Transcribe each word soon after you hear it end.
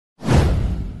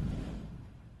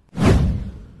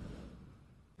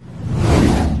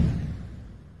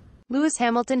Lewis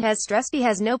Hamilton has stressed he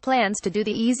has no plans to do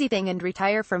the easy thing and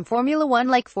retire from Formula One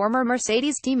like former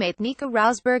Mercedes teammate Nico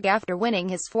Rosberg after winning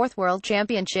his fourth World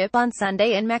Championship on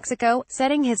Sunday in Mexico,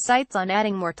 setting his sights on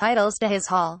adding more titles to his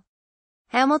haul.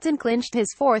 Hamilton clinched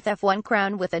his fourth F1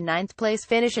 crown with a ninth-place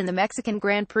finish in the Mexican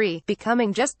Grand Prix,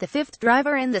 becoming just the fifth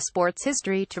driver in the sport's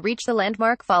history to reach the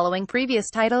landmark following previous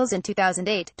titles in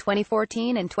 2008,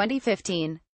 2014 and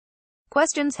 2015.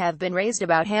 Questions have been raised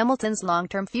about Hamilton's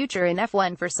long-term future in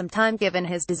F1 for some time given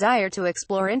his desire to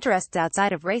explore interests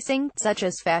outside of racing, such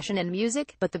as fashion and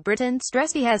music, but the Briton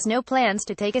stressed he has no plans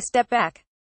to take a step back.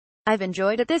 "I've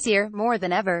enjoyed it this year, more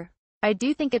than ever. I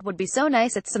do think it would be so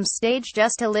nice at some stage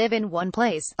just to live in one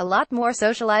place, a lot more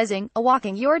socializing,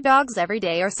 walking your dogs every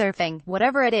day or surfing,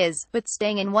 whatever it is, but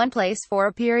staying in one place for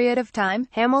a period of time,"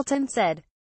 Hamilton said.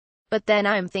 "But then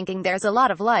I'm thinking there's a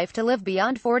lot of life to live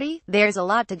beyond 40, there's a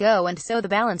lot to go, and so the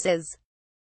balance is,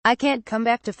 I can't come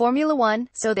back to Formula One,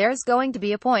 so there's going to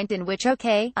be a point in which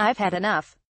okay, I've had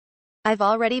enough. I've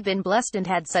already been blessed and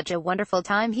had such a wonderful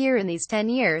time here in these 10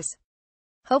 years.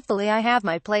 Hopefully I have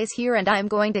my place here and I'm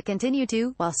going to continue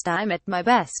to, whilst I'm at my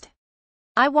best.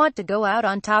 I want to go out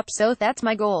on top, so that's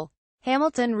my goal."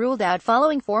 Hamilton ruled out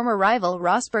following former rival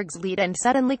Rosberg's lead and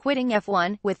suddenly quitting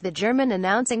F1, with the German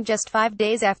announcing just 5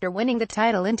 days after winning the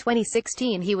title in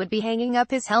 2016 he would be hanging up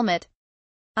his helmet.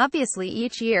 "Obviously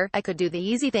each year, I could do the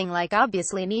easy thing like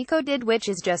obviously Nico did, which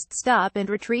is just stop and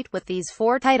retreat with these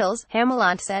 4 titles,"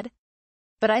 Hamilton said.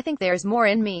 "But I think there's more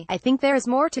in me. I think there's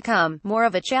more to come, more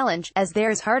of a challenge, as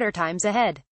there's harder times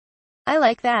ahead. I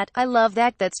like that. I love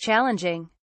that. That's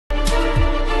challenging."